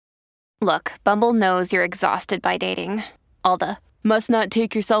Look, Bumble knows you're exhausted by dating. All the must not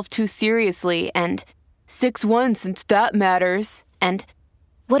take yourself too seriously and 6'1" since that matters. And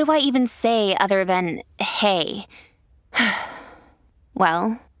what do I even say other than hey?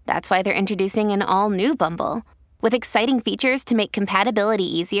 Well, that's why they're introducing an all-new Bumble with exciting features to make compatibility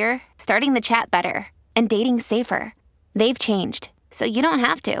easier, starting the chat better, and dating safer. They've changed, so you don't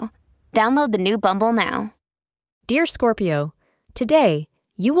have to. Download the new Bumble now. Dear Scorpio, today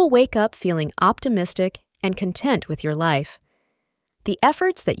you will wake up feeling optimistic and content with your life. The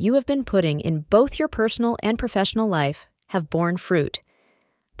efforts that you have been putting in both your personal and professional life have borne fruit.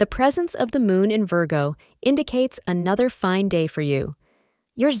 The presence of the moon in Virgo indicates another fine day for you.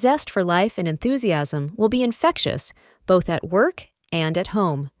 Your zest for life and enthusiasm will be infectious, both at work and at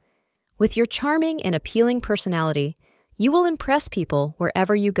home. With your charming and appealing personality, you will impress people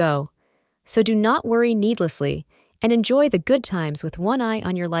wherever you go. So do not worry needlessly and enjoy the good times with one eye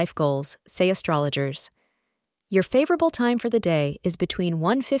on your life goals, say astrologers. Your favorable time for the day is between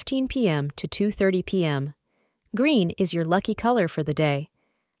 1:15 p.m. to 2:30 p.m. Green is your lucky color for the day.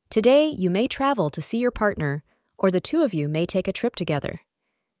 Today, you may travel to see your partner, or the two of you may take a trip together.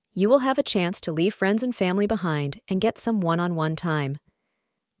 You will have a chance to leave friends and family behind and get some one-on-one time.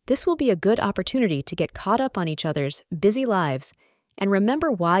 This will be a good opportunity to get caught up on each other's busy lives and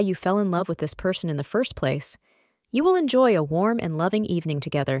remember why you fell in love with this person in the first place. You will enjoy a warm and loving evening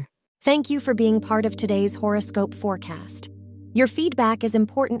together. Thank you for being part of today's horoscope forecast. Your feedback is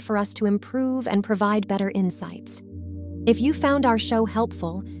important for us to improve and provide better insights. If you found our show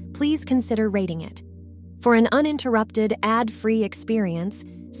helpful, please consider rating it. For an uninterrupted, ad-free experience,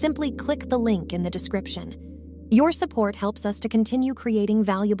 simply click the link in the description. Your support helps us to continue creating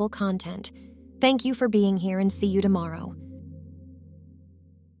valuable content. Thank you for being here and see you tomorrow.